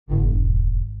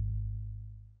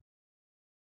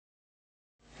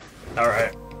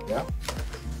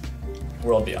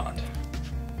World Beyond.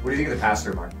 What do you think of the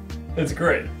pass-through, Mark? It's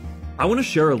great. I want to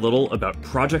share a little about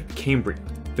Project Cambria,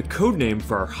 the codename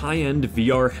for our high-end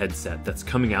VR headset that's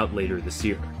coming out later this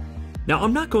year. Now,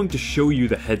 I'm not going to show you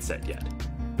the headset yet,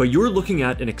 but you're looking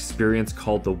at an experience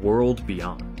called the World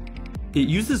Beyond. It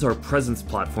uses our Presence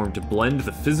platform to blend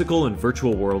the physical and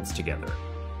virtual worlds together.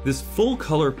 This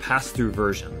full-color pass-through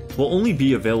version will only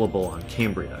be available on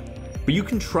Cambria, but you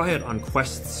can try it on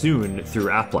Quest soon through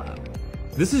AppLab.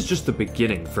 This is just the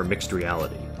beginning for mixed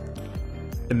reality.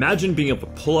 Imagine being able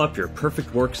to pull up your perfect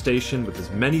workstation with as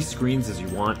many screens as you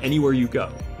want anywhere you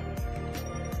go.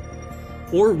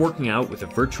 Or working out with a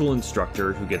virtual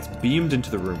instructor who gets beamed into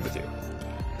the room with you.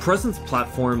 Presence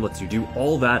Platform lets you do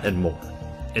all that and more,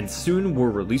 and soon we're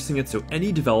releasing it so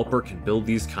any developer can build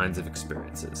these kinds of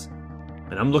experiences.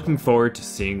 And I'm looking forward to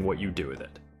seeing what you do with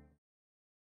it.